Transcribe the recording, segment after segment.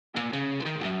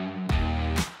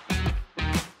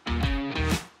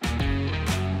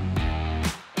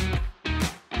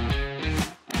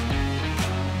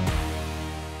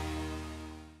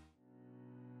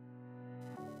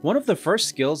One of the first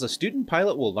skills a student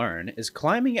pilot will learn is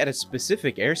climbing at a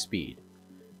specific airspeed.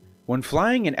 When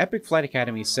flying in Epic Flight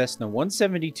Academy's Cessna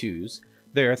 172s,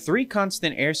 there are 3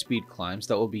 constant airspeed climbs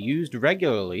that will be used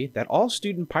regularly that all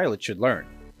student pilots should learn.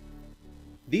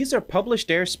 These are published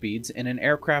airspeeds in an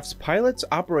aircraft's pilot's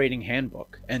operating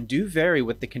handbook and do vary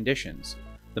with the conditions,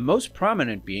 the most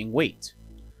prominent being weight.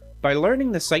 By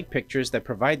learning the sight pictures that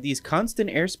provide these constant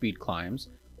airspeed climbs,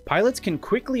 pilots can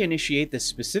quickly initiate the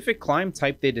specific climb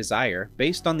type they desire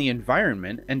based on the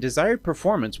environment and desired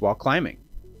performance while climbing.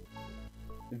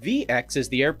 Vx is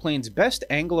the airplane's best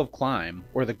angle of climb,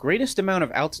 or the greatest amount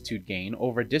of altitude gain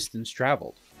over distance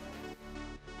traveled.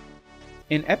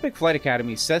 In Epic Flight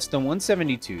Academy's Cessna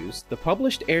 172s, the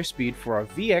published airspeed for a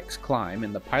Vx climb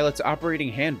in the pilot's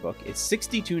operating handbook is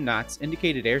 62 knots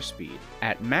indicated airspeed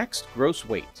at maxed gross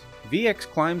weight. Vx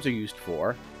climbs are used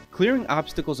for clearing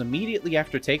obstacles immediately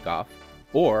after takeoff,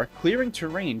 or clearing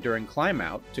terrain during climb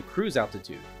out to cruise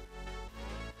altitude.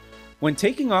 When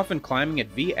taking off and climbing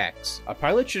at Vx, a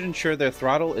pilot should ensure their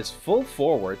throttle is full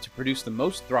forward to produce the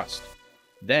most thrust.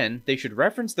 Then, they should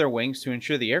reference their wings to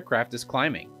ensure the aircraft is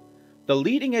climbing. The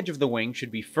leading edge of the wing should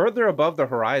be further above the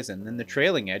horizon than the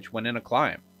trailing edge when in a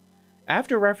climb.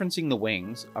 After referencing the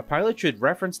wings, a pilot should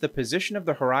reference the position of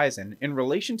the horizon in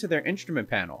relation to their instrument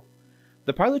panel.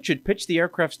 The pilot should pitch the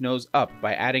aircraft's nose up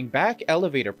by adding back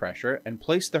elevator pressure and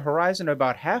place the horizon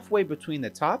about halfway between the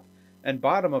top and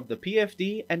bottom of the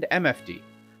PFD and MFD.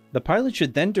 The pilot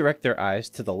should then direct their eyes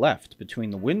to the left between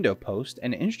the window post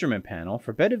and instrument panel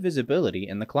for better visibility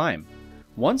in the climb.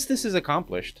 Once this is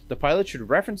accomplished, the pilot should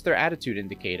reference their attitude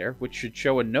indicator, which should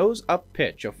show a nose-up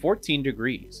pitch of 14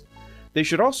 degrees. They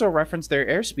should also reference their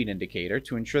airspeed indicator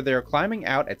to ensure they are climbing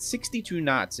out at 62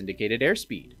 knots indicated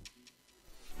airspeed.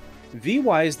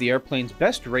 Vy is the airplane's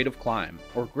best rate of climb,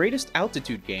 or greatest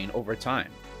altitude gain over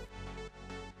time.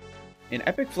 In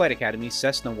Epic Flight Academy's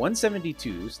Cessna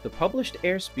 172s, the published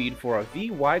airspeed for a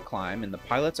Vy climb in the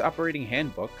pilot's operating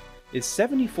handbook is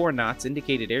 74 knots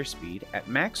indicated airspeed at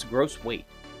max gross weight.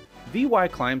 Vy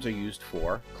climbs are used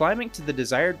for climbing to the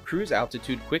desired cruise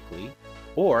altitude quickly,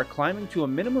 or climbing to a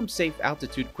minimum safe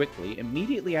altitude quickly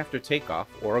immediately after takeoff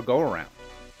or a go-around.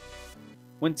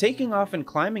 When taking off and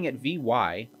climbing at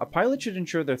Vy, a pilot should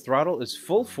ensure their throttle is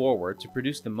full forward to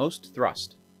produce the most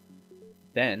thrust.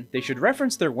 Then, they should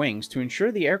reference their wings to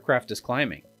ensure the aircraft is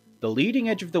climbing. The leading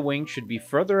edge of the wing should be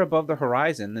further above the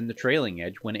horizon than the trailing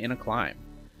edge when in a climb.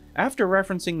 After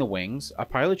referencing the wings, a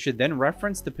pilot should then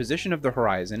reference the position of the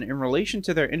horizon in relation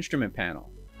to their instrument panel.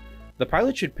 The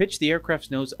pilot should pitch the aircraft's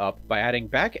nose up by adding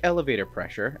back elevator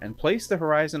pressure and place the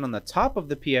horizon on the top of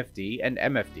the PFD and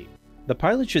MFD. The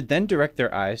pilot should then direct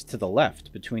their eyes to the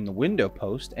left between the window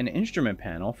post and instrument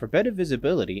panel for better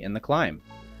visibility in the climb.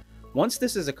 Once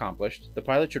this is accomplished, the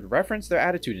pilot should reference their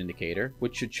attitude indicator,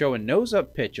 which should show a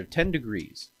nose-up pitch of 10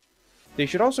 degrees. They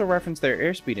should also reference their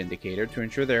airspeed indicator to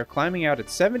ensure they are climbing out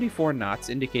at 74 knots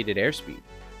indicated airspeed.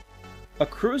 A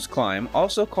cruise climb,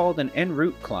 also called an en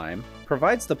route climb,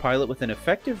 provides the pilot with an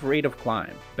effective rate of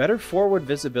climb, better forward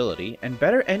visibility, and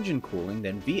better engine cooling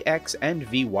than Vx and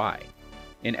Vy.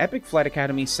 In Epic Flight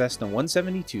Academy's Cessna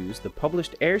 172s, the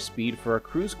published airspeed for a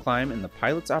cruise climb in the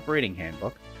pilot's operating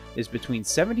handbook is between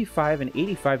 75 and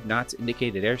 85 knots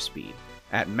indicated airspeed,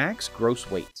 at max gross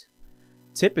weight.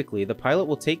 Typically, the pilot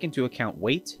will take into account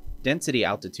weight, density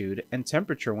altitude, and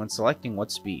temperature when selecting what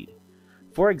speed.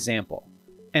 For example,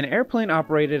 an airplane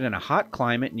operated in a hot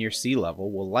climate near sea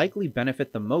level will likely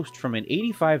benefit the most from an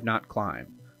 85-knot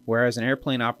climb, whereas an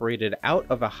airplane operated out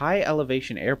of a high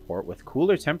elevation airport with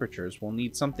cooler temperatures will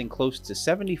need something close to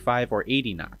 75 or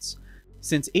 80 knots,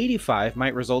 since 85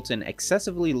 might result in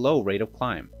excessively low rate of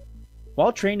climb.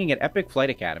 While training at Epic Flight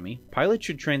Academy, pilots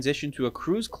should transition to a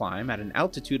cruise climb at an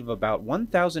altitude of about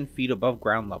 1,000 feet above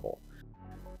ground level.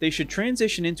 They should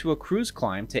transition into a cruise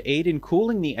climb to aid in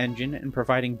cooling the engine and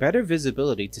providing better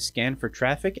visibility to scan for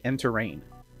traffic and terrain.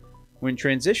 When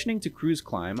transitioning to cruise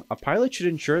climb, a pilot should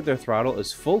ensure their throttle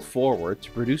is full forward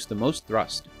to produce the most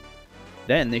thrust.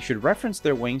 Then they should reference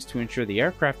their wings to ensure the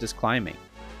aircraft is climbing.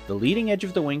 The leading edge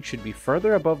of the wing should be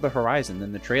further above the horizon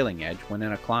than the trailing edge when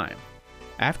in a climb.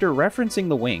 After referencing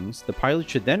the wings, the pilot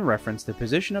should then reference the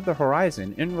position of the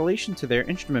horizon in relation to their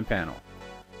instrument panel.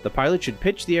 The pilot should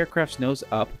pitch the aircraft's nose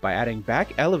up by adding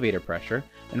back elevator pressure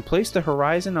and place the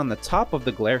horizon on the top of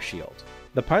the glare shield.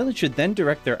 The pilot should then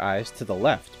direct their eyes to the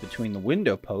left between the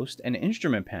window post and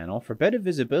instrument panel for better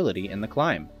visibility in the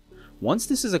climb. Once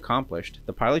this is accomplished,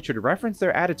 the pilot should reference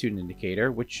their attitude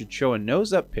indicator, which should show a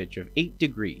nose-up pitch of 8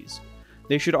 degrees.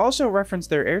 They should also reference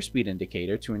their airspeed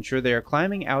indicator to ensure they are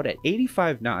climbing out at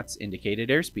 85 knots indicated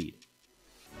airspeed.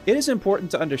 It is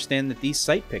important to understand that these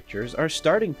sight pictures are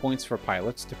starting points for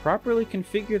pilots to properly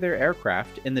configure their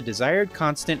aircraft in the desired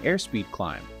constant airspeed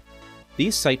climb.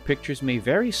 These sight pictures may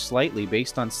vary slightly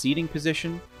based on seating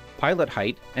position, pilot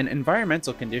height, and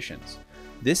environmental conditions.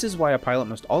 This is why a pilot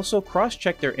must also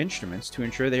cross-check their instruments to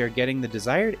ensure they are getting the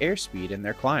desired airspeed in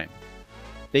their climb.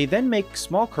 They then make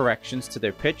small corrections to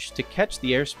their pitch to catch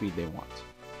the airspeed they want.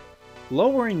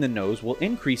 Lowering the nose will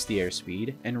increase the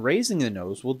airspeed, and raising the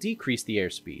nose will decrease the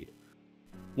airspeed.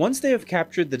 Once they have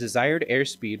captured the desired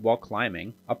airspeed while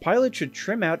climbing, a pilot should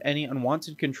trim out any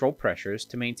unwanted control pressures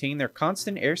to maintain their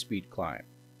constant airspeed climb.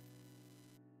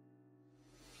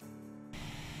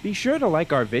 Be sure to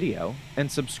like our video and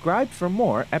subscribe for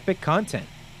more epic content.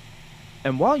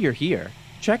 And while you're here,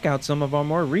 check out some of our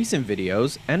more recent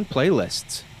videos and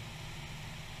playlists.